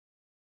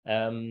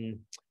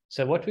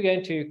So what we're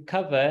going to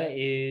cover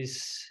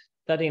is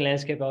studying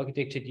landscape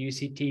architecture at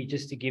UCT,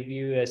 just to give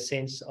you a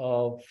sense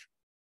of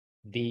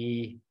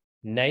the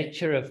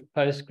nature of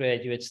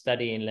postgraduate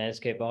study in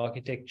landscape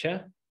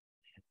architecture.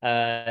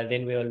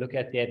 Then we'll look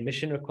at the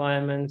admission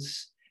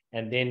requirements.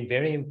 And then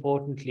very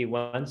importantly,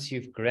 once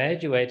you've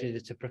graduated,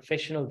 it's a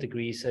professional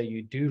degree. So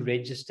you do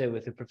register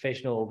with a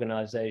professional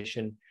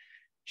organization,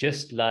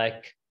 just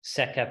like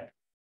SACAP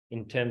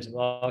in terms of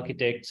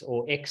architects,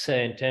 or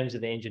EXA in terms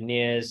of the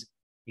engineers.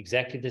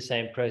 Exactly the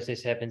same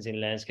process happens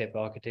in landscape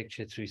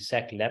architecture through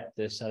SACLAP,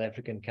 the South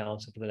African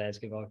Council for the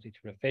Landscape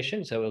Architecture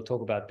Profession. So we'll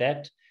talk about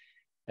that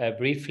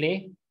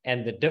briefly,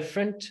 and the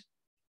different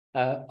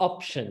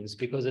options,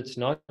 because it's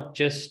not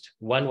just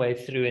one way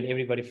through and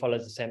everybody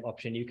follows the same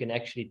option. You can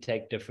actually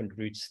take different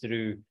routes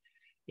through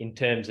in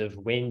terms of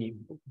when you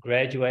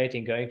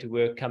graduating, going to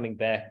work, coming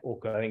back, or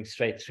going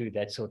straight through,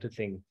 that sort of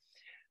thing.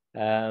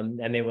 And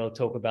then we'll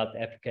talk about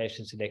the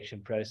application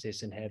selection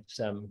process and have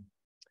some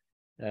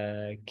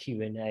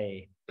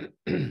Q&A.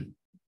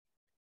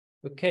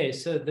 Okay,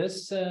 so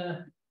this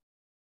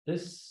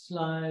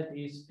slide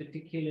is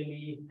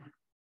particularly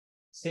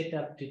set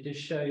up to just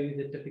show you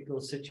the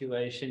typical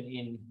situation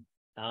in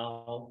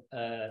our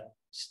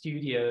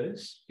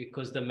studios,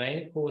 because the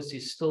main course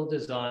is still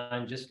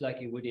designed just like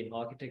you would in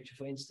architecture,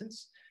 for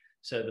instance.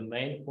 So the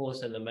main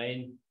course and the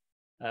main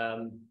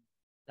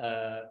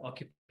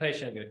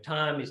occupation of your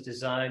time is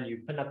design.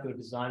 You pin up your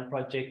design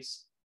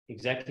projects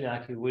exactly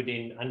like you would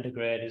in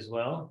undergrad as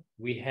well.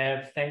 We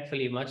have,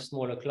 thankfully, much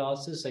smaller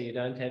classes, so you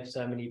don't have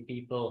so many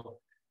people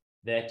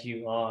that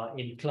you are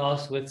in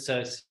class with,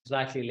 so it's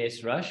slightly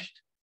less rushed.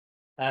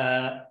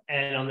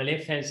 And on the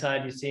left-hand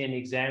side, you see an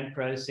exam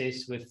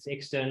process with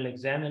external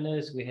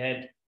examiners. We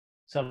had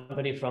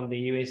somebody from the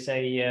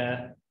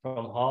USA,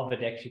 from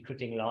Harvard, actually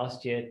quitting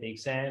last year at the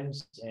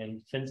exams,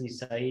 and Finzi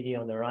Saidi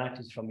on the right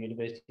is from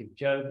University of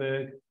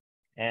Joburg.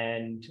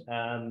 And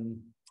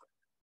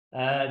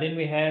then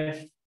we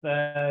have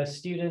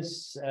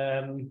students.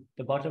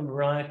 The bottom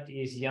right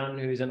is Jan,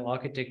 who's an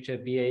architecture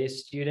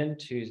BAS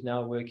student, who's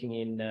now working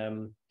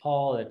in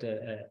Paarl at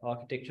an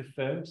architecture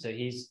firm. So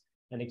he's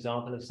an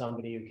example of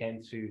somebody who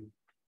came through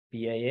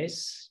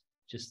BAS,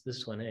 just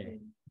this one, eh?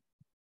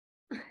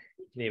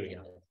 There we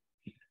go.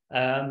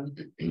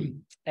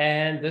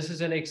 And this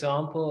is an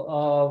example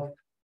of,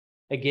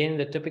 again,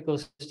 the typical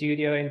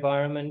studio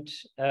environment.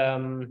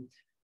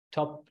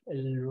 Top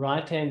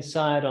right-hand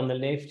side on the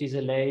left is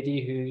a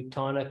lady,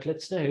 Tana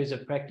Klitzner, who's a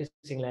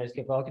practicing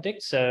landscape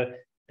architect. So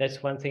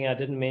that's one thing I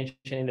didn't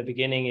mention in the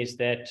beginning, is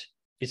that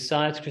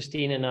besides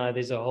Christine and I,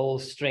 there's a whole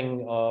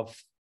string of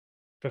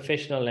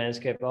professional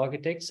landscape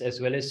architects, as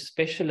well as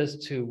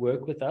specialists who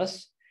work with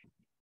us.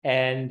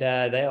 And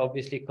they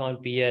obviously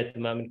can't be here at the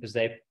moment because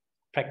they're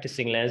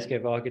practicing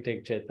landscape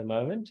architecture at the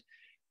moment.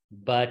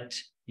 But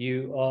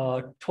you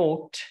are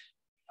taught,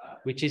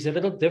 which is a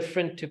little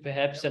different to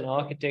perhaps an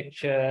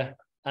architecture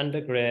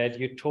undergrad,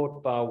 you're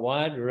taught by a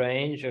wide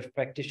range of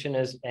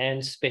practitioners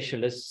and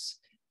specialists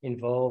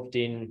involved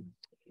in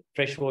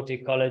freshwater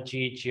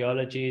ecology,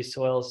 geology,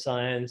 soil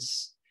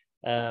science,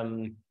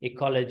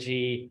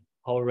 ecology,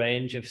 whole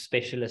range of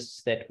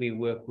specialists that we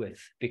work with,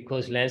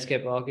 because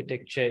landscape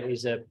architecture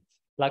is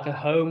like a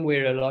home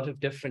where a lot of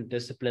different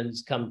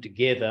disciplines come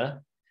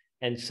together.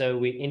 And so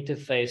we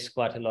interface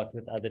quite a lot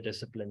with other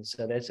disciplines.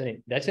 So that's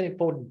an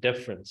important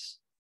difference.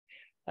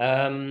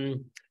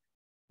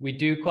 We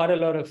do quite a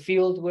lot of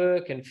field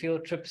work and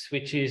field trips,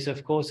 which is,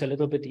 of course, a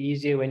little bit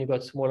easier when you've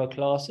got smaller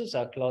classes.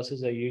 Our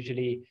classes are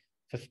usually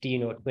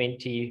 15 or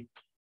 20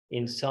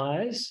 in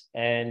size.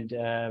 And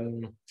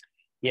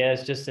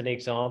here's just an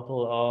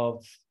example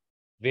of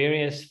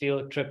various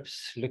field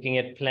trips, looking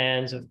at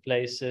plans of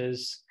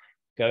places,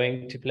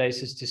 going to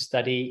places to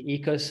study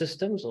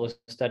ecosystems or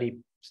study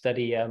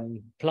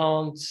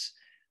plants,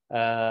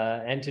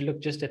 and to look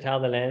just at how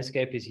the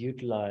landscape is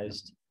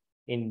utilized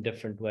in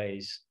different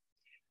ways.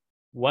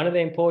 One of the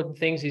important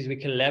things is we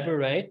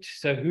collaborate.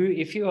 So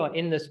if you are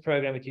in this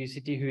program at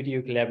UCT, who do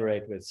you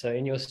collaborate with? So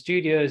in your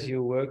studios,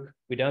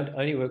 we don't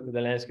only work with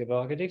the landscape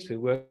architects, we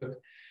work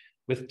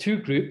with two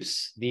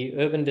groups, the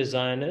urban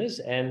designers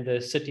and the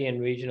city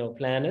and regional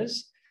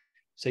planners.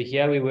 So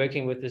here we're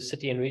working with the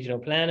city and regional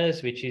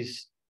planners, which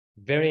is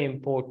very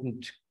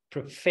important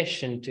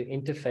profession to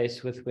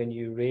interface with when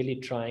you're really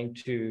trying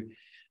to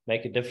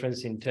make a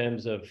difference in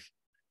terms of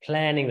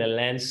planning the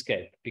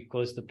landscape,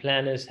 because the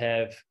planners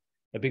have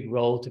a big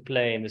role to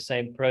play in the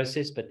same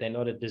process, but they're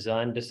not a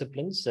design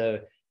discipline. So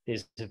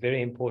there's a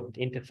very important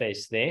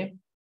interface there.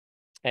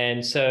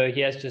 And so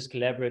here's just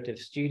collaborative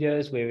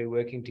studios where we're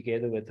working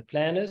together with the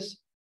planners.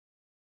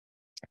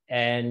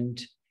 And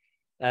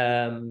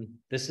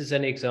this is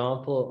an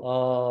example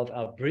of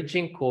our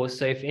bridging course.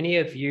 So if any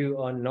of you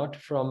are not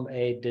from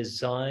a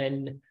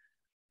design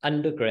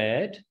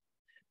undergrad,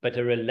 but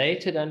a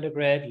related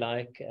undergrad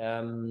like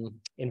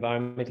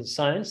environmental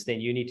science, then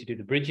you need to do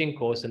the bridging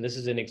course. And this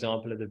is an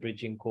example of the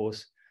bridging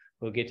course.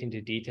 We'll get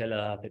into detail of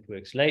how that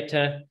works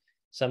later.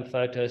 Some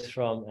photos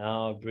from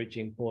our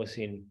bridging course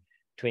in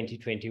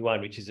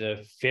 2021, which is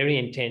a very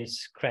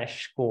intense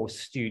crash course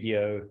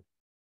studio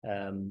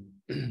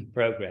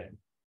program.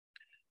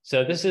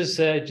 So this is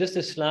just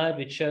a slide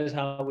which shows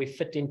how we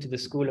fit into the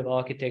School of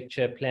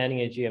Architecture,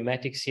 Planning and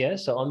Geomatics here.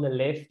 So on the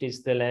left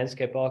is the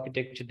landscape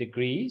architecture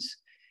degrees,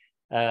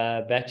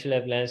 Bachelor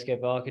of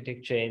Landscape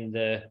Architecture in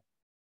the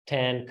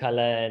tan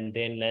color, and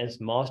then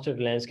Master of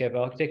Landscape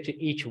Architecture,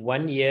 each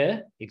 1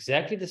 year,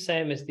 exactly the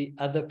same as the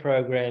other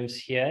programs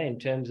here in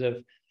terms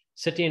of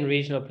city and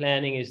regional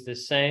planning is the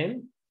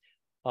same.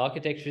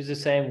 Architecture is the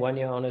same, 1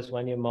 year honors,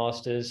 1 year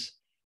masters.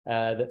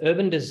 The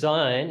urban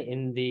design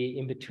in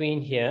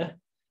between here,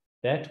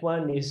 that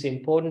one is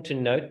important to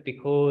note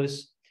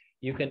because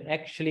you can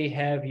actually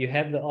have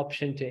the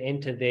option to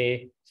enter there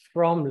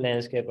from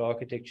landscape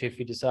architecture if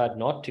you decide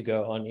not to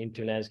go on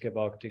into landscape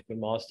architecture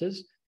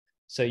masters.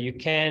 So you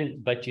can,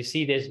 but you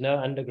see there's no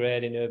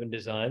undergrad in urban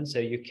design, so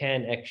you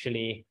can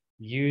actually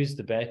use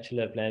the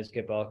Bachelor of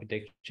Landscape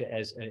Architecture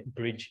as a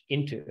bridge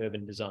into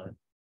urban design.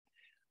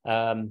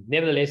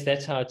 Nevertheless,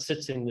 that's how it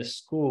sits in the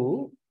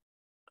school.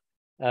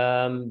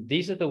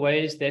 These are the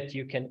ways that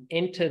you can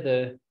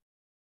enter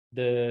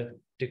the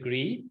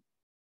degree.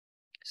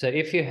 So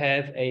if you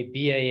have a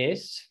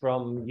BAS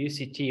from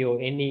UCT or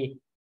any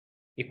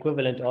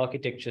equivalent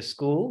architecture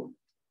school,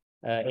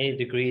 any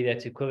degree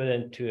that's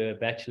equivalent to a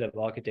Bachelor of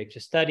Architecture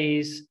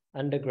Studies,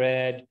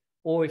 undergrad,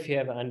 or if you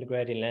have an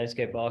undergrad in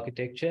landscape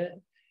architecture,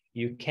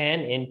 you can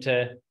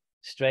enter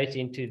straight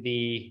into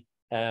the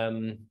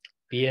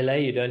BLA.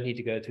 You don't need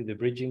to go through the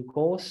bridging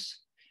course.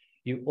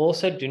 You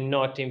also do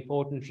not,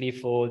 importantly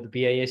for the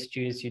BAS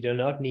students, you do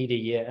not need a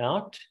year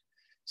out.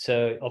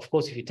 So of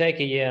course, if you take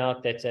a year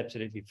out, that's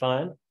absolutely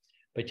fine,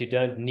 but you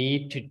don't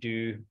need to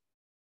do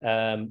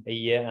a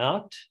year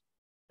out.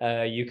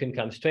 You can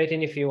come straight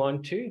in if you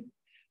want to.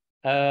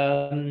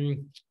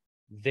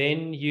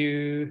 Then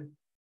you,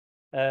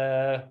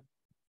 then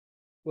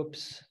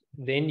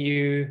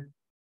you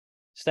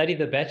study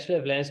the Bachelor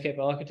of Landscape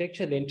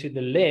Architecture. Then to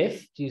the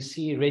left, you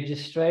see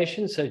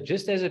registration. So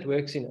just as it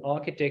works in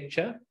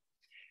architecture,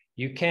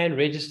 you can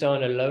register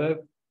on a lower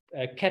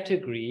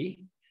category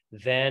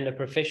than a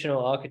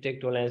professional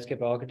architect or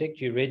landscape architect.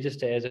 You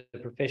register as a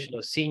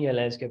professional senior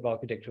landscape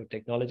architect or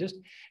technologist,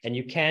 and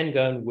you can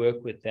go and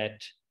work with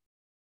that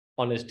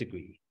honors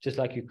degree, just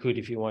like you could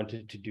if you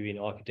wanted to do in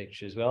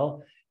architecture as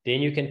well.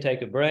 Then you can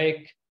take a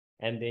break,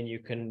 and then you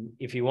can,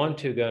 if you want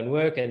to, go and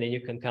work, and then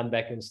you can come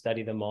back and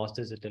study the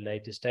masters at a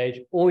later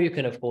stage, or you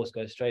can, of course,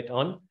 go straight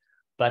on.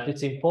 But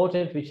it's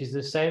important, which is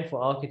the same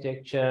for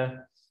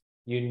architecture,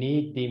 you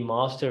need the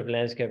Master of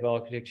Landscape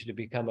Architecture to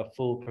become a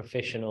full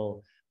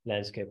professional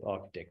landscape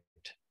architect.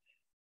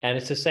 And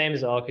it's the same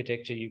as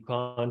architecture. You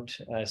can't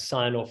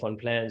sign off on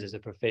plans as a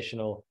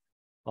professional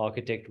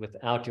architect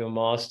without your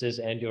masters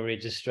and your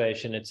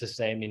registration. It's the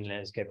same in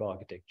landscape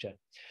architecture.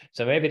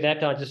 So maybe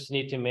that I just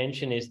need to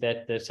mention is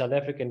that the South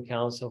African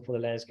Council for the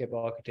Landscape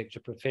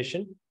Architecture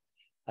Profession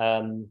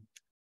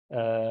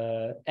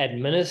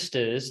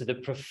administers the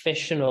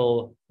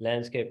professional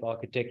landscape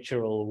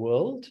architectural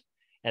world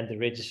and the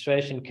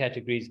registration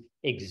categories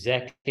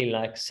exactly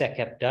like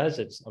SACAP does.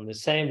 It's on the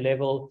same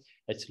level.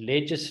 It's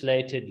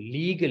legislated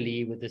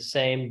legally with the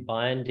same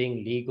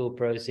binding legal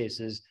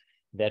processes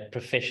that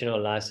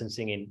professional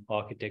licensing in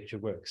architecture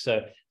works. So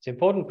it's an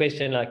important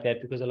question like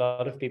that because a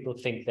lot of people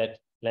think that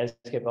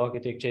landscape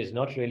architecture is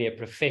not really a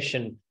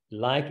profession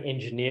like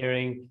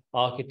engineering,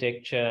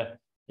 architecture,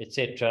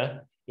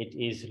 etc. It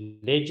is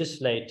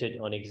legislated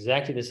on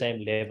exactly the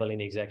same level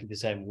in exactly the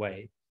same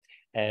way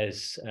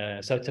as,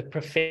 so it's a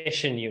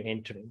profession you're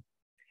entering.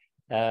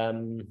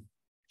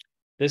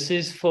 This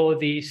is for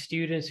the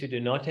students who do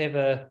not have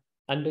a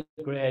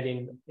undergrad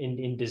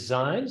in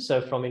design.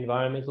 So from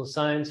environmental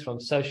science,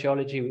 from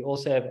sociology, we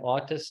also have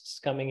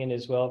artists coming in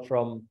as well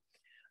from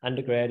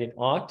undergrad in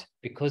art.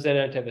 Because they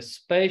don't have a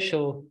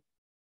spatial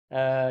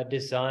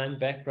design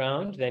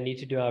background, they need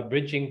to do our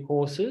bridging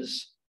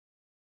courses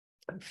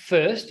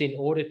first in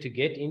order to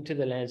get into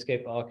the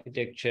landscape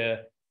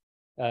architecture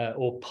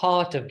or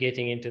part of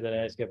getting into the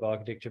landscape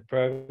architecture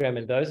program.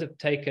 And those have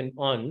taken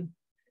on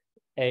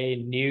a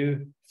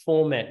new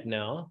format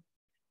now.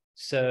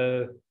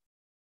 So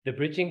the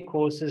bridging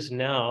courses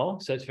now,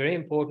 so it's very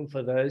important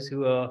for those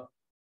who are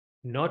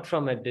not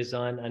from a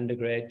design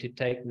undergrad to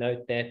take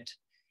note that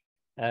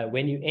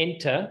when you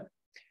enter,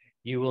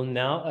 you will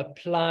now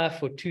apply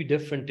for 2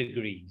 different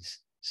degrees.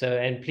 So,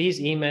 and please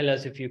email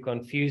us if you're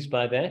confused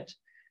by that,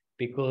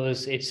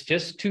 because it's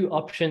just 2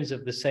 options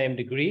of the same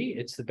degree.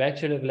 It's the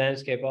Bachelor of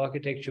Landscape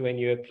Architecture when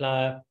you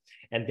apply,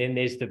 and then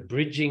there's the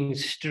bridging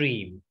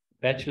stream,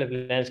 Bachelor of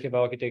Landscape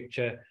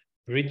Architecture,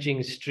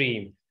 bridging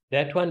stream.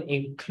 That one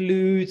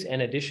includes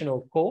an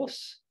additional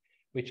course,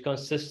 which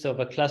consists of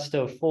a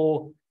cluster of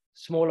 4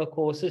 smaller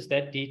courses.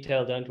 That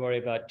detail, don't worry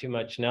about too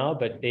much now,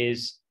 but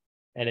there's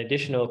an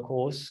additional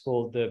course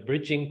called the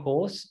bridging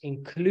course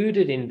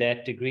included in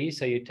that degree.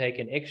 So you take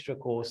an extra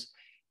course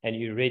and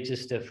you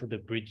register for the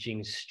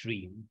bridging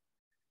stream.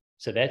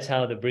 So that's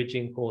how the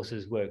bridging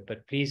courses work.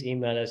 But please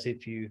email us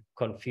if you're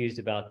confused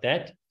about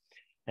that.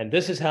 And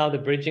this is how the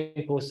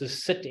bridging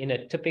courses sit in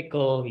a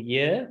typical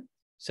year.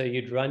 So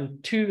you'd run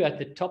 2 at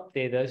the top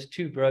there. Those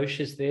 2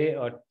 brochures there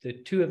are the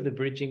 2 of the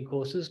bridging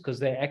courses, because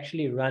they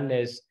actually run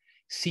as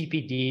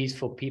CPDs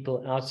for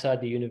people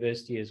outside the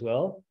university as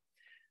well.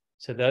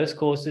 So those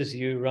courses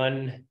you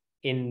run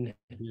in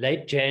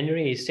late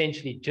January,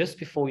 essentially just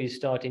before you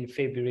start in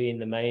February in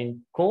the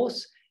main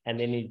course. And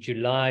then in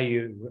July,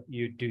 you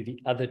do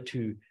the other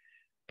 2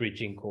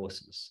 bridging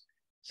courses.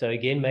 So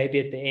again, maybe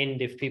at the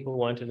end, if people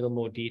want a little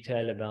more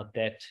detail about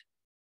that,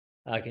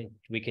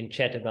 we can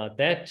chat about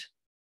that.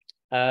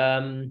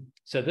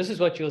 So this is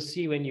what you'll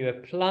see when you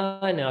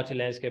apply now to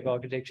landscape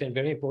architecture, and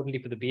very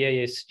importantly for the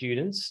BAS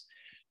students,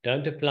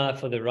 don't apply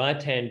for the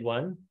right-hand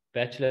one,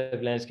 Bachelor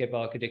of Landscape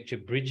Architecture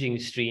bridging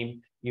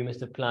stream. You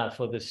must apply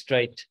for the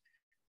straight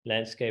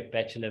landscape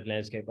Bachelor of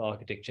Landscape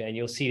Architecture. And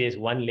you'll see there's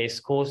one less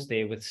course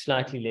there with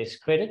slightly less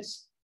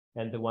credits,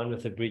 and the one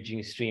with the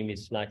bridging stream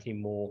is slightly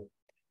more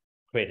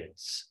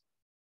credits.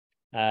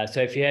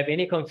 So if you have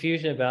any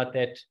confusion about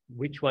that,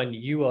 which one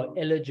you are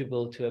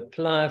eligible to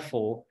apply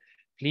for,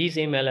 please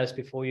email us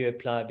before you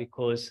apply,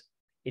 because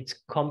it's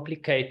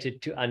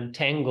complicated to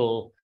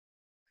untangle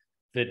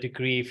the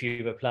degree if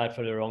you've applied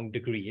for the wrong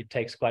degree. It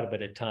takes quite a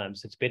bit of time.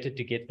 So it's better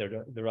to get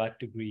the right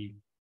degree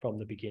from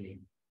the beginning.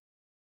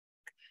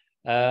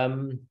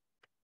 And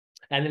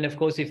then, of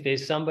course, if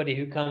there's somebody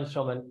who comes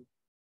from an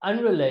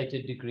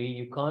unrelated degree,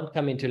 you can't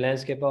come into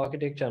landscape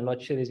architecture. I'm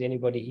not sure there's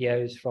anybody here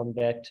who's from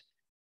that,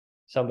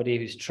 somebody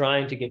who's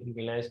trying to get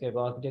into landscape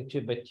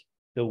architecture, but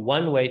the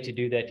one way to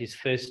do that is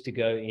first to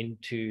go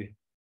into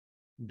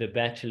the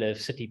Bachelor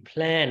of City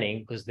Planning,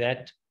 because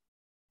that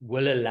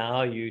will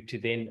allow you to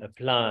then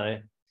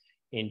apply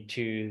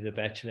into the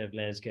Bachelor of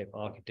Landscape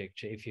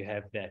Architecture if you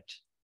have that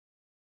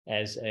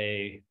as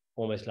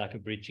almost like a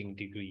bridging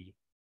degree.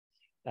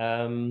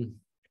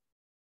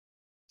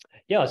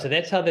 Yeah, so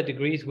that's how the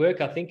degrees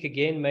work. I think,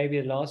 again,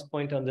 maybe the last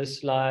point on this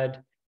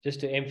slide, just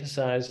to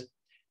emphasize,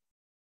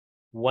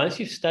 once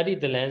you've studied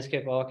the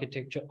landscape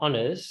architecture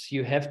honors,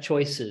 you have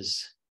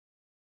choices.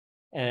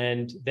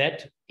 And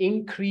that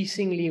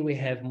increasingly, we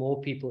have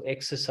more people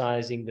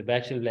exercising the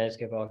Bachelor of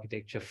Landscape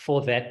Architecture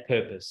for that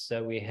purpose.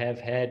 So we have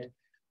had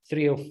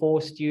 3 or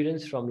 4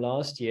 students from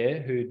last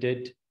year who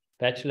did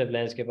Bachelor of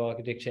Landscape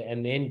Architecture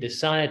and then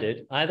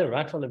decided, either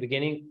right from the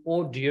beginning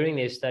or during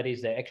their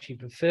studies, they actually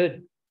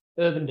preferred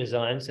urban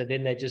design. So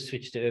then they just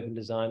switched to urban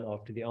design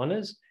after the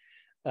honors.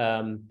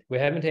 We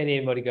haven't had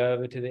anybody go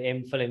over to the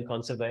MPhil in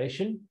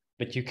conservation,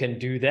 but you can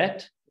do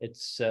that.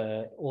 It's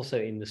also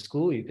in the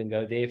school. You can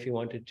go there if you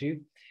wanted to.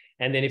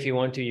 And then if you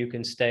want to, you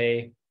can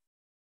stay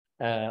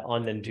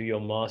on and do your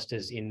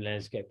master's in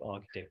landscape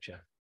architecture.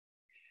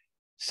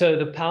 So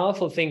the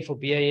powerful thing for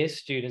BAS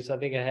students, I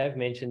think I have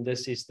mentioned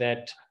this, is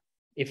that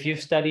if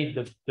you've studied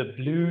the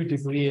blue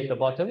degree at the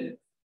bottom,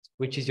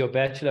 which is your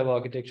Bachelor of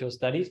Architectural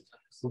Studies,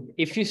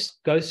 if you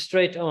go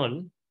straight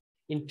on,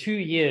 in 2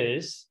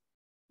 years,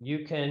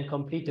 you can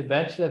complete a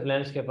Bachelor of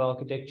Landscape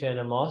Architecture and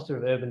a Master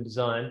of Urban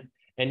Design,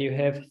 and you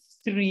have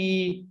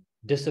 3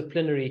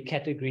 disciplinary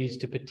categories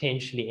to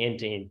potentially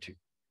enter into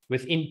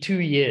within 2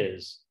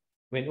 years,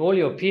 when all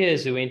your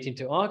peers who went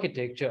into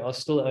architecture are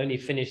still only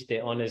finished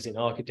their honors in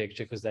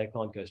architecture because they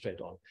can't go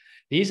straight on.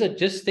 These are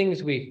just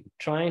things we're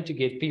trying to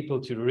get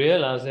people to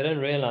realize. They don't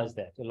realize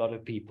that, a lot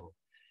of people.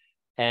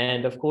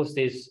 And of course,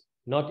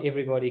 not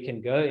everybody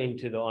can go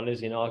into the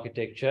honors in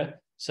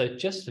architecture. So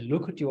just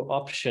look at your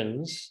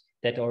options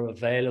that are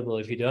available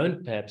if you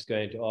don't perhaps go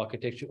into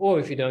architecture, or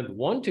if you don't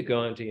want to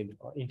go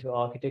into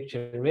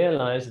architecture,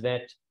 realize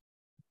that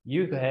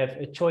you have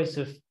a choice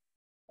of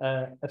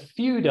a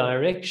few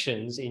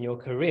directions in your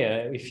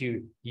career if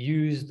you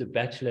use the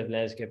Bachelor of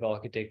Landscape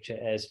Architecture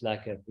as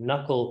like a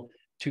knuckle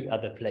to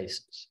other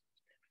places.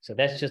 So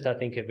that's just, I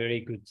think, a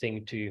very good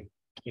thing to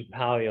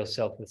empower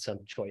yourself with some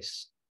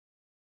choice.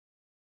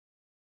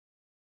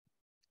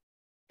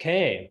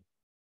 Okay.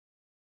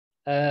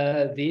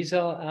 These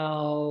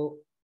are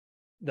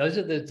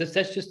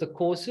that's just the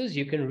courses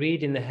you can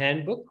read in the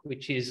handbook,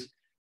 which is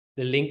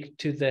the link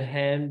to the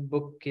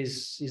handbook.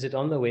 Is it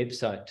on the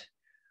website?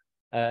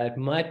 It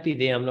might be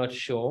there, I'm not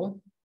sure,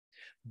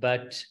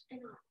 but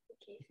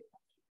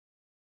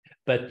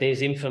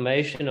there's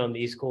information on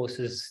these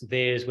courses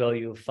there as well,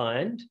 you'll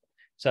find.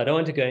 So I don't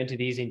want to go into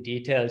these in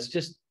detail. It's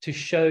just to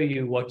show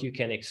you what you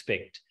can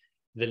expect.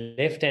 The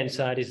left-hand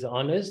side is the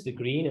honors, the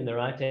green, and the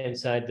right-hand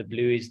side, the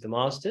blue, is the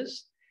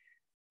masters.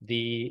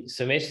 The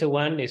semester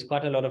 1, there's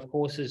quite a lot of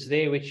courses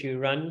there which you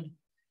run,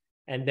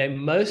 and they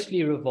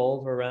mostly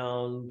revolve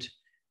around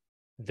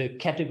the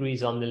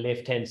categories on the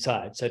left-hand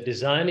side. So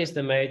design is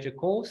the major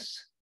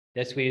course.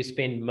 That's where you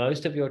spend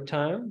most of your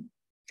time.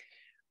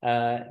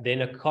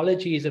 Then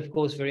ecology is, of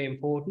course, very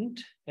important.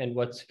 And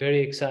what's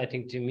very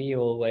exciting to me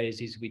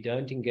always is we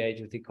don't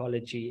engage with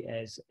ecology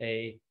as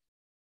a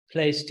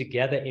place to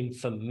gather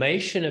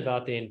information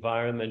about the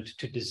environment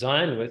to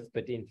design with,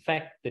 but in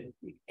fact, the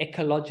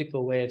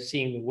ecological way of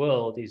seeing the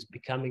world is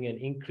becoming an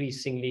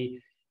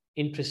increasingly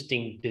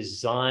interesting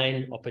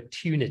design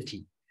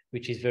opportunity,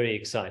 which is very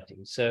exciting.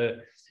 So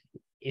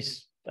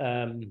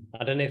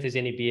I don't know if there's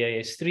any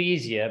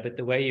BAS3s here, but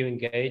the way you're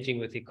engaging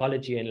with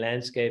ecology and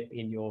landscape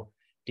in your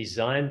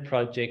design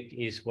project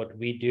is what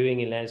we're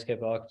doing in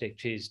landscape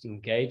architecture, is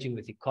engaging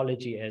with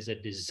ecology as a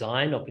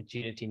design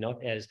opportunity,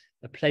 not as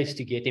a place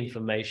to get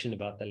information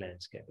about the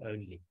landscape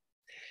only.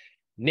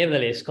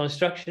 Nevertheless,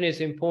 construction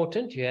is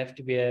important. You have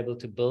to be able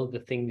to build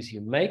the things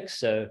you make.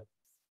 So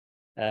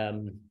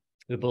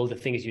we build the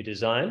things you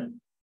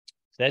design.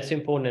 So that's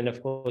important. And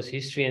of course,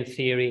 history and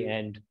theory,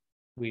 and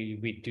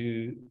we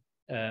do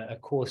a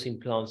course in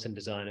plants and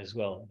design as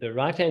well. The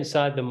right-hand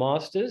side, the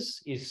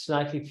masters, is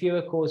slightly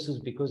fewer courses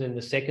because in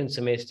the second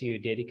semester you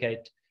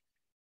dedicate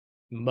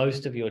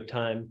most of your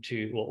time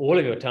to, or all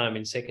of your time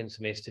in second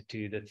semester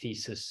to the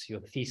thesis, your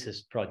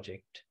thesis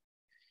project,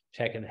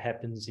 which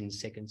happens in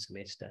second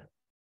semester.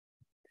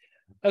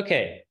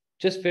 Okay,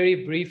 just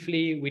very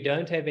briefly, we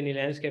don't have any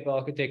landscape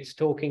architects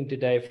talking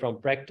today from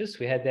practice.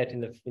 We had that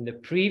in the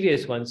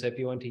previous one. So if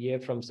you want to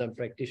hear from some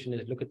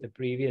practitioners, look at the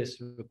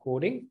previous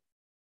recording.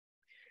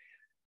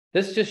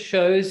 This just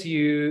shows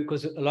you,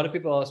 because a lot of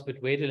people ask, but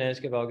where do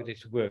landscape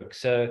architects work?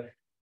 So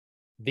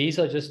these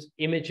are just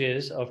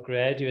images of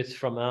graduates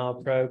from our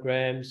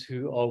programs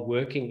who are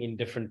working in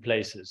different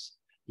places,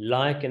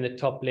 like in the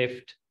top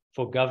left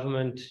for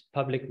government,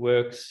 public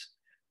works,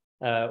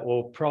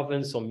 or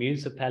province or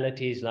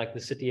municipalities like the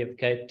city of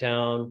Cape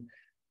Town.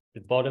 The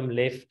bottom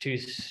left,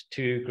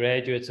 two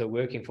graduates are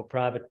working for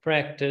private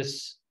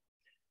practice.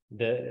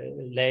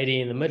 The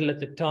lady in the middle at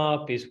the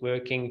top is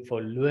working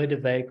for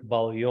Lodewijk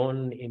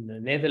Baljon in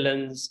the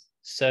Netherlands.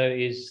 So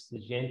is the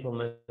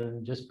gentleman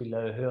just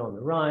below her on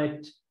the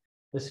right.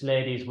 This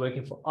lady is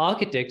working for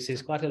architects.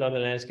 There's quite a lot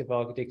of landscape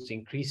architects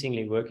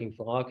increasingly working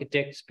for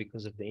architects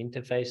because of the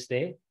interface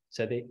there.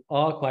 So there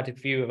are quite a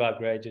few of our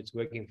graduates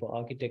working for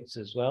architects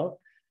as well.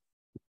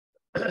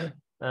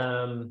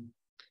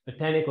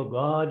 Botanical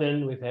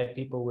Garden, we've had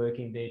people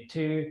working there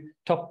too.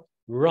 Top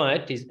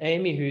right is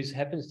Amy, who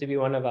happens to be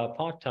one of our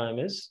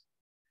part-timers,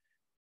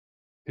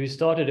 who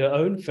started her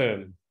own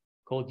firm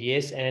called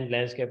Yes and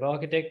Landscape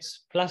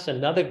Architects, plus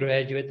another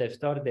graduate that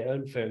started their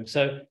own firm.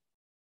 So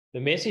the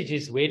message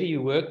is, where do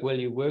you work? Well,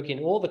 you work in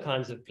all the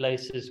kinds of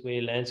places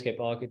where landscape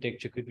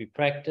architecture could be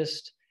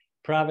practiced.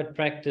 Private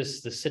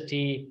practice, the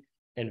city,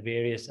 and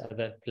various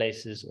other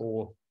places,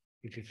 or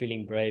if you're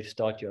feeling brave,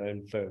 start your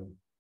own firm.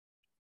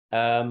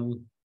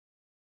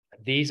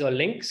 These are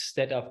links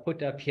that I've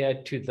put up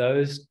here to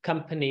those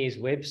companies'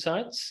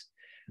 websites,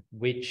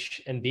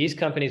 and these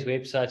companies'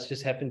 websites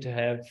just happen to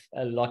have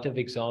a lot of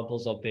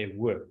examples of their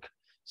work.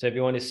 So if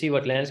you want to see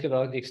what landscape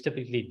architects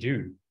typically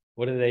do,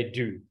 what do they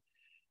do?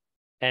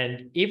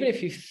 And even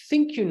if you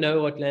think you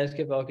know what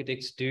landscape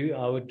architects do,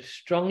 I would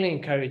strongly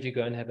encourage you to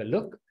go and have a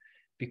look,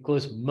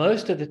 because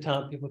most of the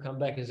time people come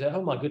back and say,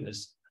 oh my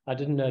goodness, I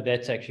didn't know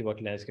that's actually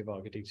what landscape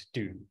architects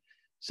do.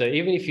 So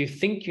even if you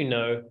think you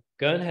know,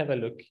 go and have a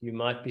look. You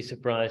might be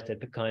surprised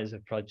at the kinds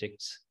of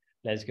projects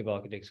landscape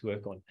architects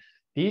work on.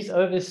 These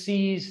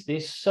overseas,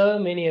 there's so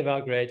many of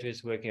our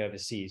graduates working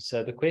overseas.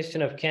 So the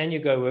question of, can you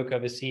go work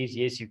overseas?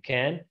 Yes, you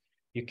can.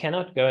 You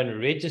cannot go and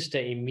register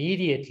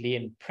immediately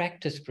and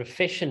practice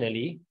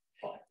professionally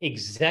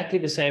exactly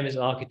the same as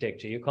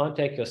architecture. You can't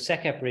take your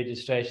SACAP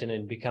registration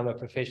and become a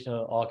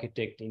professional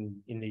architect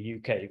in the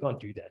UK. You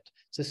can't do that.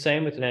 It's the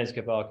same with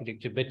landscape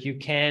architecture, but you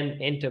can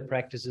enter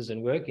practices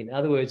and work. In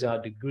other words,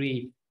 our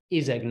degree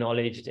is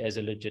acknowledged as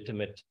a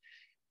legitimate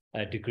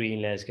degree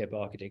in landscape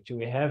architecture.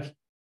 We have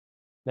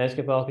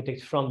landscape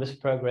architects from this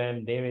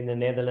program there in the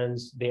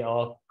Netherlands. There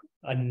are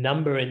a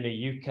number in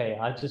the UK.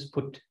 I just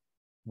put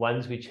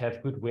ones which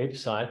have good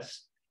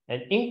websites.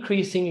 And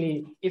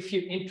increasingly, if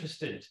you're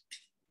interested,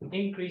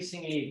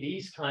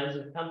 these kinds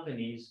of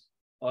companies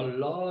are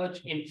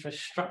large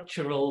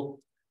infrastructural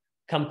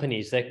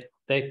companies.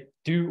 They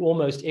do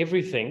almost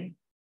everything,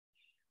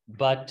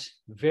 but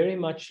very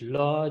much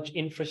large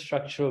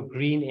infrastructural,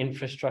 green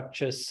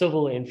infrastructure,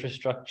 civil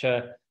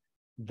infrastructure,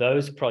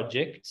 those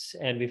projects.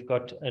 And we've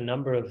got a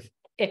number of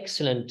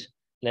excellent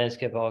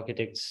landscape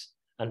architects,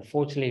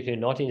 unfortunately, they're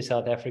not in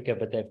South Africa,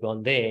 but they've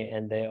gone there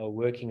and they are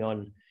working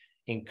on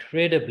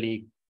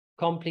incredibly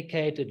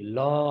complicated,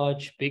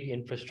 large, big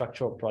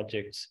infrastructural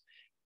projects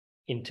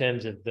in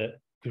terms of the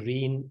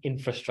green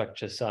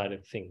infrastructure side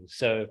of things.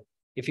 So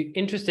if you're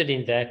interested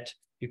in that,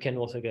 you can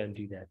also go and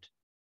do that.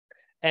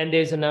 And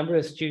there's a number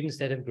of students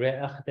that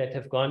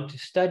have gone to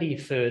study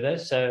further.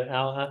 So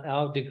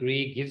our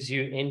degree gives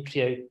you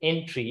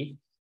entry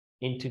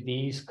into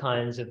these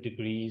kinds of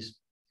degrees.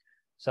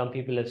 Some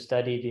people have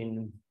studied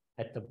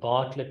at the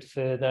Bartlett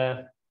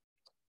further.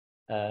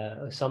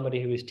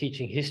 Somebody who was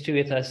teaching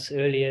history with us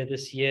earlier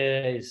this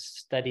year is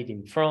studied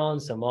in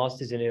France, a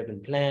master's in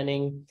urban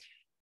planning.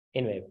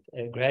 Anyway,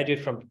 a graduate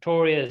from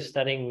Pretoria is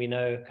studying, we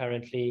know,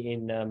 currently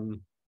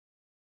in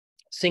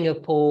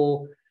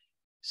Singapore.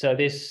 So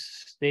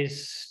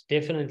there's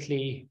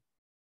definitely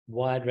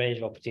wide range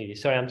of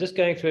opportunities. Sorry, I'm just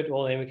going through it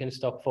all, and we can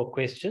stop for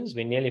questions.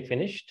 We're nearly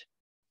finished.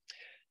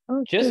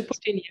 Oh, just put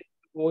in here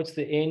towards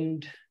the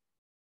end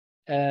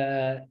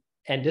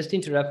And just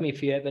interrupt me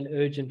if you have an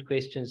urgent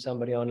question,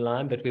 somebody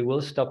online, but we will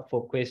stop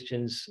for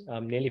questions.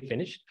 I'm nearly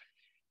finished.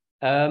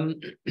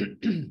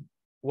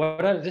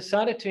 What I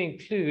decided to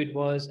include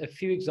was a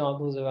few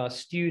examples of our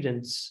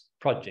students'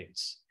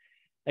 projects.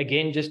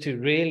 Again, just to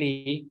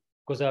really,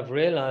 because I've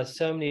realized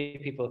so many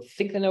people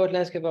think they know what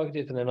landscape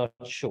architecture and they're not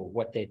sure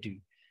what they do.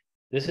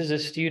 This is a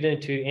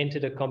student who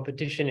entered a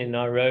competition in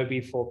Nairobi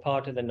for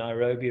part of the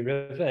Nairobi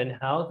River and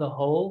how the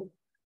whole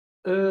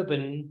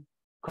urban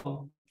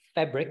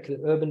fabric, the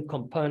urban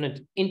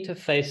component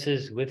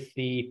interfaces with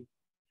the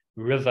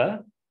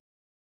river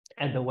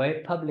and the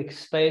way public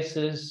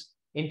spaces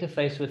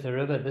interface with the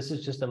river. This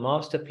is just a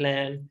master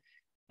plan.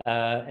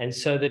 And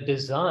so the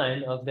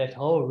design of that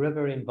whole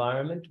river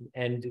environment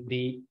and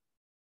the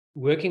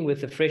working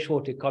with the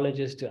freshwater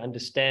ecologists to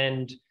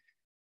understand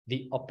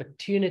the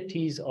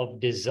opportunities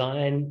of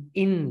design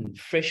in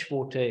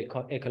freshwater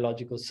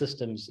ecological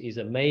systems is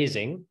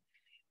amazing.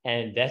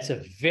 And that's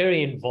a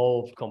very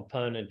involved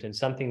component and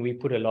something we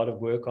put a lot of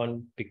work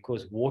on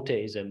because water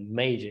is a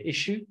major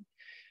issue.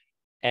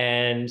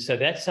 And so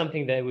that's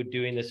something they would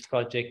do in this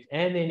project,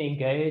 and then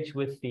engage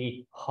with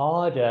the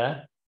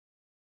harder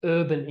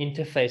urban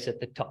interface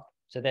at the top.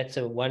 So that's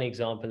one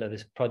example of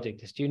this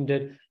project a student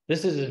did.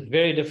 This is a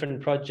very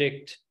different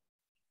project.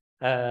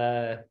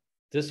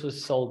 This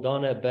was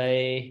Saldanha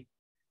Bay,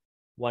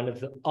 one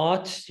of the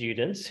art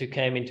students who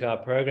came into our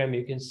program.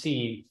 You can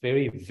see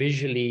very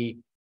visually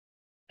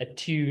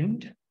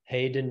attuned.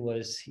 Hayden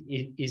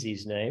is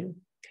his name.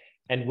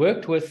 And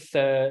worked with,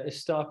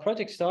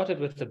 project started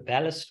with the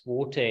ballast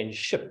water in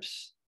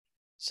ships.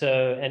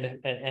 So,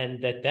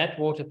 and that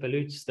water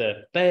pollutes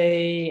the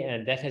bay,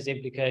 and that has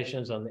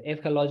implications on the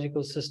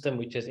ecological system,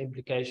 which has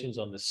implications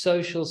on the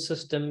social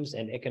systems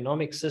and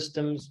economic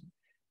systems,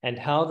 and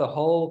how the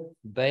whole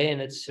bay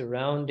and its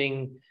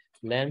surrounding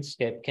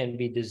landscape can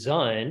be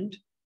designed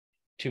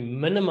to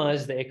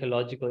minimize the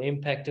ecological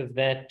impact of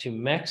that, to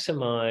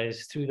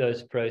maximize through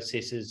those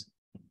processes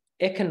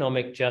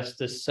economic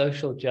justice,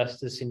 social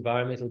justice,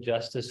 environmental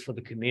justice for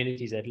the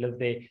communities that live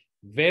there.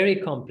 Very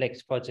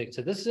complex project.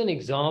 So this is an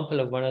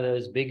example of one of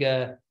those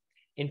bigger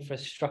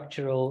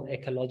infrastructural,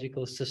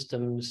 ecological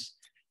systems,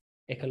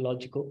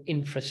 ecological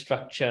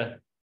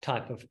infrastructure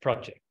type of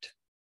project,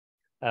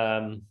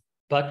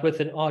 but with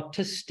an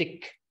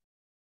artistic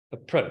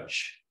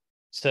approach.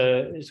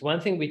 So it's one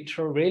thing we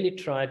really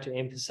try to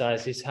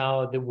emphasize is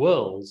how the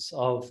worlds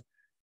of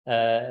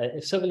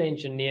a civil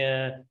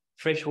engineer,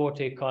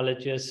 freshwater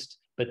ecologist,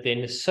 but then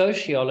a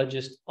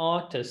sociologist,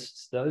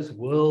 artists, those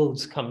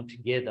worlds come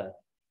together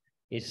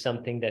is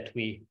something that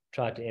we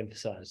try to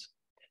emphasize.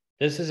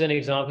 This is an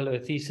example of a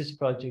thesis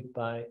project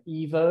by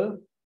Ivo,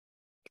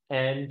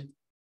 and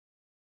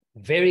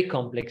very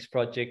complex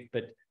project,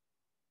 but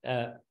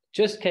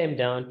just came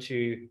down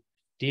to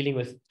dealing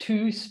with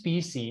 2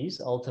 species,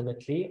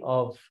 ultimately,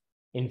 of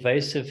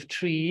invasive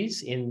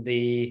trees in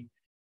the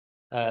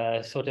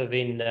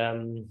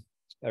around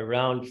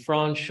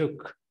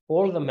Franschhoek.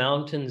 All the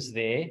mountains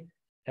there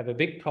have a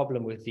big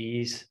problem with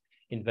these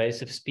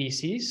invasive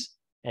species.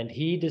 And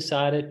he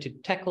decided to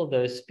tackle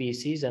those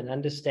species and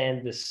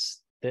understand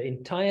the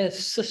entire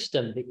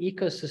system, the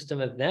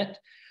ecosystem of that,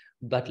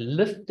 but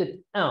lift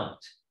it out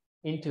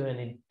into an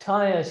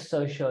entire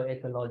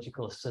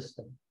socio-ecological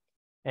system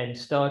and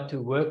start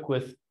to work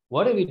with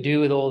what do we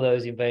do with all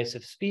those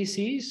invasive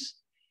species,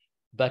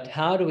 but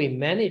how do we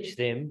manage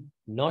them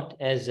not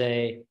as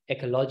an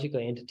ecological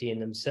entity in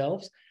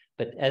themselves,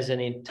 but as an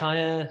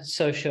entire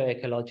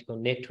socio-ecological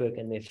network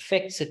and the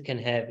effects it can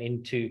have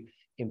into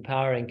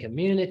empowering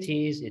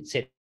communities,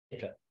 etc.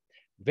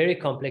 Very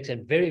complex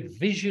and very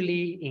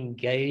visually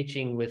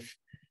engaging with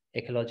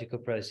ecological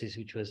process,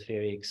 which was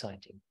very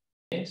exciting.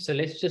 Okay, so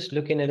let's just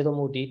look in a little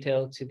more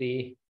detail to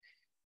the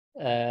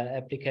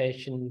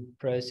application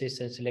process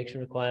and selection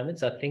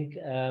requirements. I think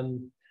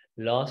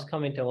last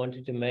comment I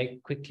wanted to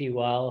make quickly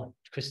while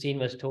Christine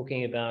was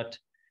talking about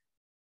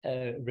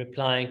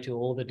replying to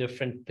all the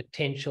different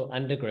potential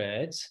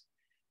undergrads.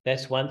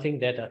 That's one thing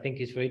that I think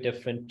is very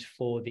different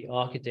for the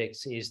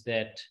architects, is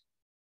that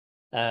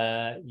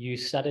you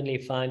suddenly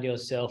find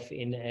yourself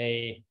in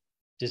a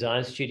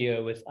design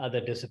studio with other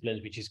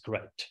disciplines, which is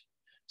great.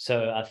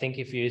 So I think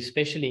if you're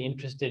especially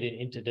interested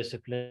in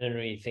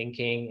interdisciplinary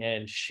thinking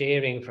and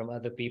sharing from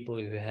other people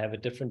who have a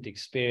different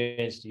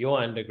experience to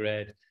your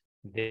undergrad,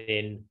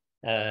 then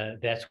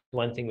that's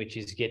one thing which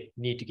is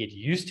need to get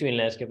used to in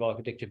landscape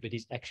architecture, but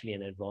is actually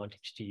an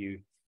advantage to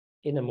you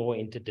in a more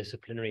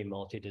interdisciplinary,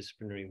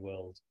 multidisciplinary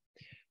world.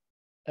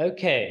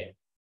 Okay,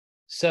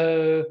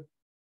 so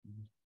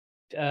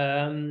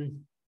so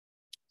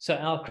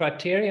our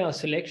criteria, our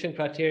selection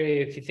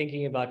criteria, if you're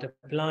thinking about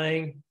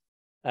applying,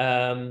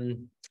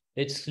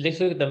 let's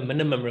look at the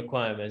minimum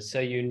requirements. So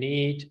you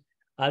need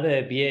either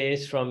a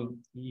BAS from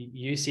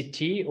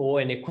UCT or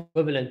an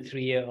equivalent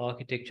 3-year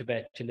architecture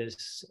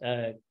bachelor's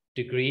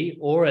degree,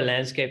 or a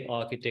landscape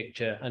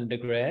architecture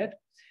undergrad.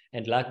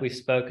 And like we've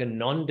spoken,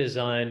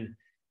 non-design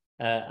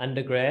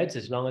undergrads,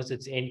 as long as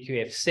it's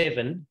NQF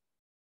 7,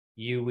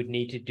 you would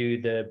need to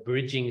do the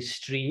bridging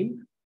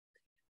stream.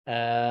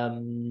 So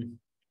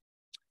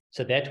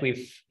that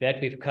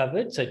we've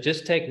covered. So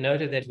just take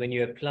note of that when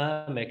you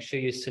apply. Make sure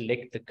you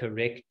select the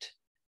correct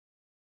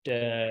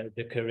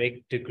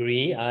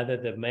degree, either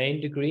the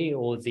main degree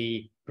or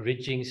the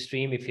bridging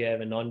stream if you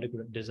have a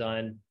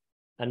non-design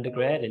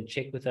undergrad, and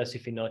check with us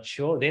if you're not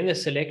sure. Then the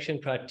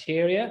selection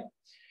criteria.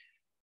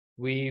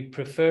 We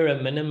prefer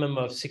a minimum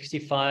of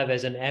 65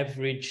 as an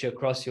average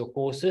across your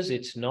courses.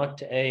 It's not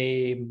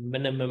a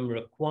minimum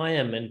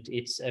requirement,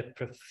 it's a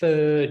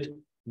preferred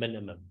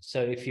minimum.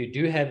 So if you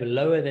do have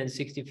lower than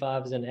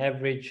 65 as an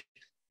average,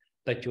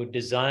 but your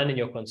design and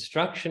your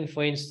construction,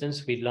 for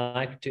instance, we'd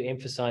like to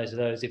emphasize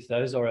those. If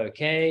those are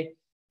okay,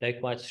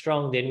 they're quite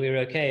strong, then we're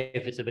okay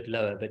if it's a bit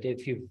lower. But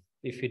if you're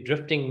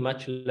drifting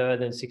much lower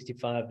than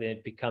 65, then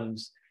it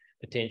becomes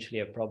potentially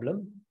a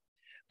problem.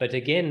 But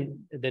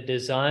again, the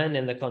design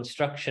and the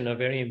construction are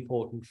very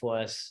important for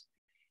us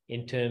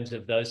in terms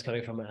of those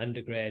coming from an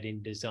undergrad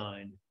in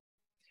design.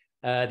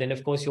 Then,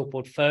 of course, your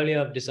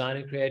portfolio of design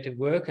and creative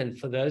work. And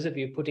for those of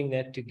you putting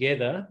that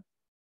together,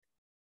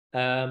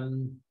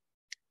 we're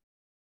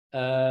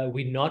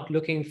not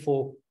looking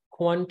for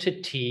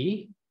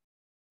quantity,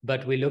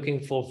 but we're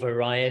looking for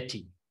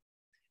variety.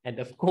 And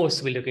of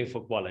course, we're looking for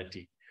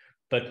quality.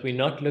 But we're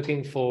not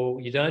looking for,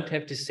 you don't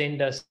have to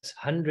send us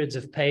hundreds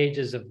of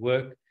pages of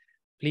work.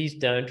 Please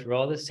don't.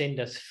 Rather send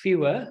us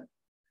fewer,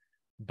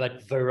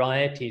 but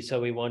variety.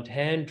 So we want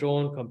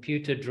hand-drawn,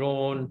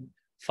 computer-drawn,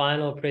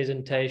 final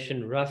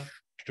presentation,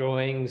 rough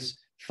drawings,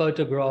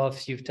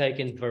 photographs. You've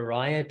taken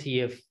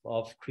variety of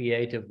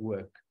creative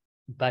work.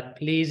 But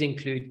please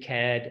include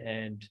CAD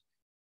and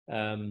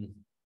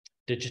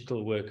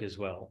digital work as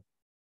well.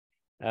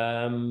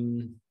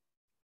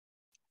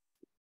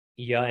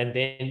 Yeah, and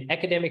then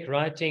academic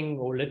writing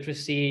or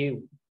literacy,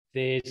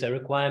 there's a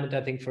requirement,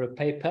 I think, for a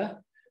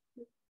paper.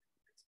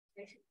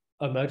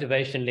 A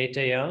motivation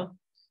letter, yeah.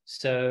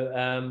 So,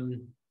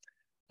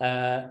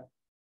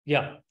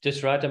 yeah,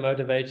 just write a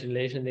motivation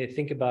letter and then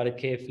think about it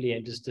carefully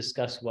and just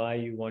discuss why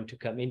you want to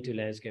come into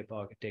landscape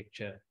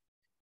architecture.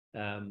 Do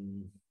you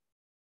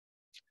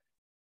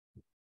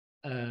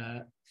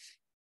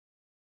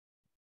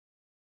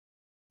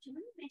want to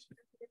mention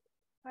the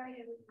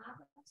portfolio we have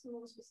some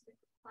more specific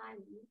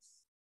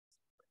requirements?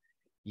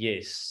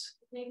 Yes.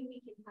 Maybe we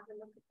can have a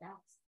look at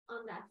that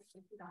on the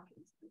application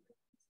documents.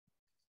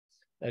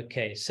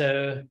 Okay,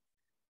 so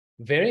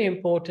very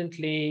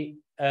importantly,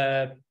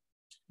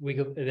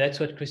 that's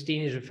what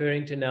Christine is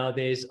referring to now.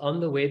 There's on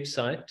the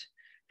website,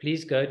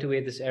 please go to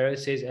where this arrow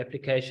says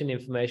application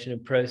information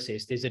and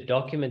process. There's a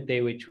document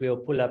there which we'll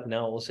pull up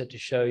now also to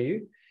show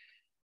you.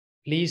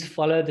 Please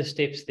follow the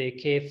steps there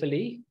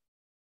carefully,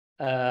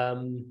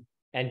 and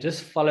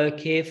just follow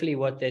carefully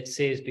what that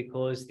says,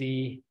 because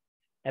the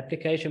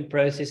application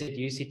process at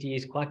UCT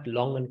is quite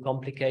long and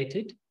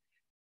complicated.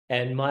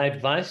 And my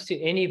advice to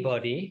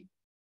anybody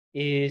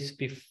is,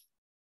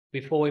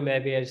 before we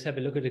maybe just have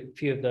a look at a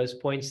few of those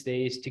points there,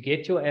 is to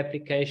get your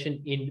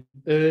application in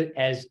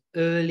as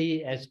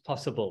early as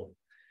possible.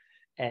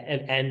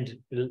 And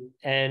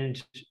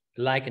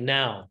like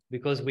now,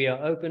 because we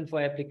are open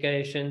for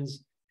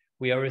applications,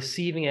 we are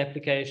receiving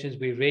applications,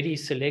 we're already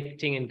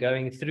selecting and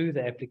going through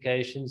the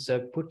applications. So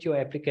put your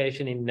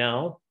application in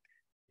now.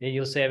 Then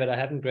you'll say, but I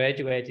haven't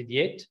graduated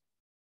yet.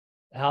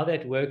 How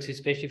that works,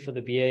 especially for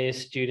the BAS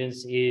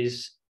students,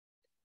 is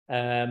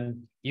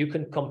you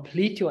can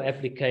complete your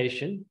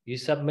application. You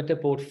submit a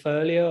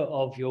portfolio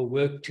of your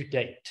work to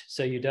date.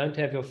 So you don't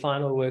have your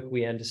final work,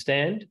 we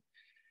understand.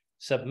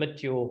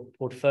 Submit your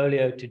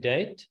portfolio to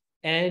date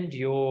and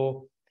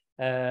your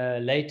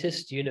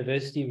latest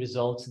university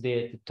results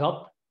there at the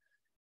top.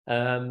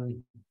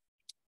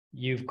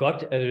 You've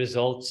got a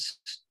results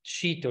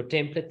sheet or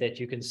template that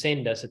you can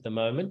send us at the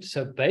moment.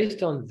 So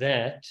based on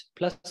that,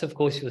 plus of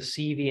course your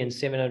CV and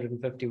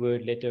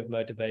 750-word letter of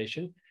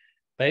motivation,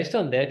 based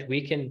on that,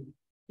 we can,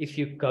 if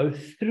you go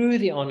through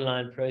the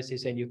online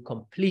process and you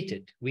complete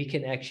it, we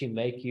can actually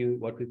make you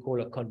what we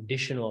call a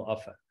conditional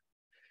offer.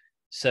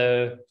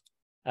 So,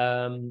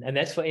 and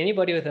that's for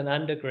anybody with an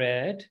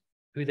undergrad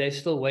who they're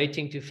still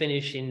waiting to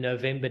finish in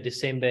November,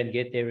 December and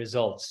get their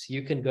results.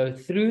 You can go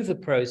through the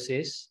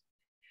process.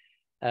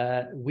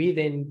 We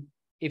then,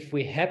 if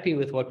we're happy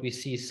with what we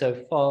see so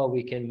far,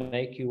 we can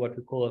make you what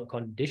we call a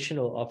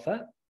conditional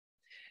offer.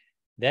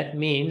 That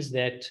means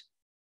that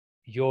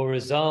your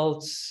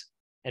results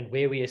and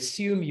where we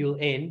assume you'll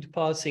end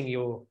passing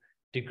your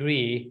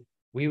degree,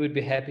 we would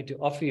be happy to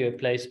offer you a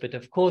place. But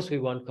of course, we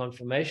want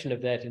confirmation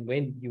of that. And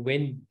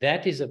when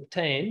that is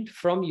obtained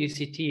from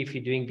UCT, if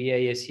you're doing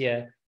BAS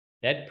here,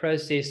 that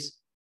process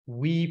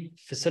we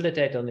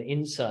facilitate on the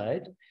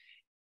inside.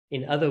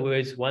 In other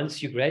words,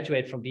 once you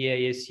graduate from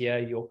BAS here,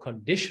 your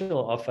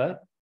conditional offer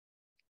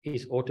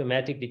is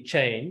automatically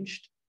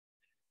changed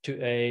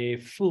to a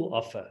full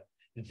offer.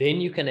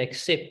 Then you can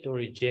accept or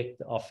reject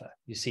the offer,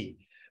 you see.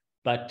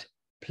 But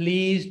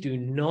please do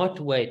not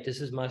wait.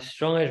 This is my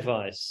strong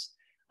advice.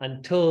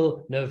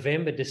 until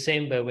November,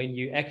 December, when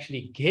you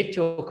actually get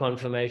your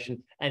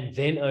confirmation and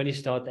then only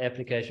start the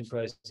application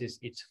process,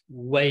 it's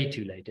way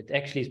too late. It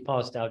actually is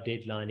past our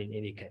deadline in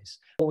any case.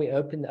 Before we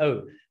open,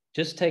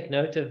 just take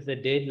note of the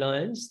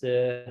deadlines.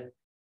 The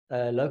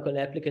local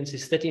applicants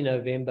is 30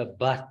 November,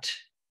 but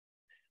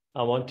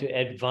I want to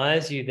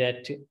advise you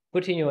that to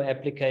put in your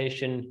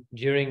application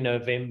during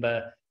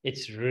November,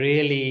 it's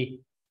really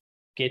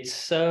gets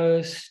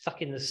so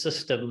stuck in the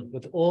system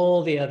with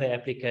all the other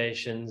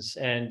applications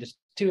and just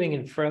toing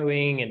and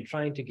froing and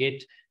trying to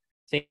get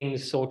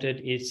things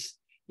sorted. Is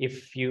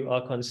if you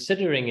are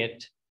considering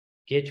it,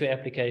 get your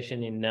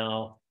application in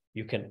now.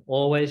 You can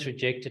always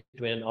reject it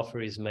when an offer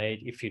is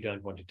made if you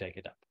don't want to take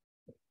it up.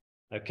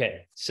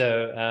 Okay,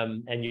 so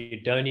and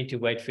you don't need to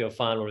wait for your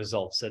final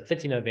results. So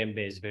 30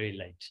 November is very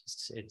late.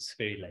 It's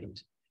very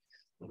late.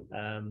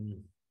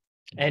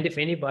 And if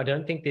anybody, I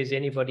don't think there's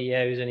anybody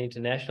here who's an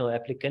international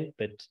applicant,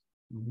 but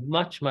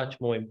much, much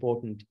more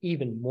important,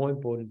 even more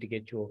important to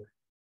get your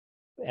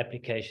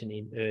application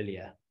in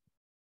earlier.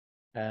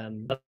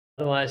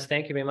 Otherwise,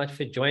 thank you very much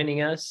for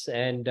joining us,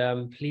 and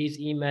please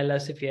email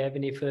us if you have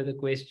any further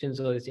questions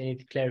or there's any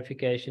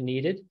clarification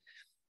needed.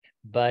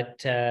 But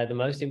the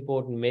most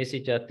important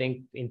message, I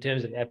think, in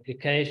terms of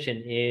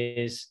application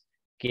is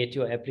get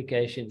your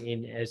application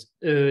in as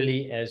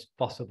early as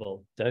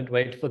possible. Don't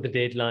wait for the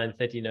deadline,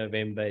 30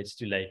 November, it's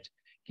too late.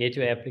 Get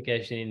your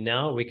application in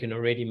now. We can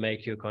already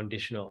make you a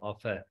conditional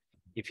offer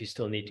if you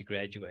still need to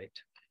graduate.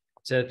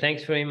 So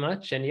thanks very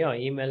much. And yeah,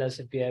 email us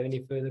if you have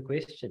any further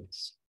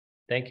questions.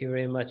 Thank you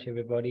very much,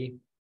 everybody.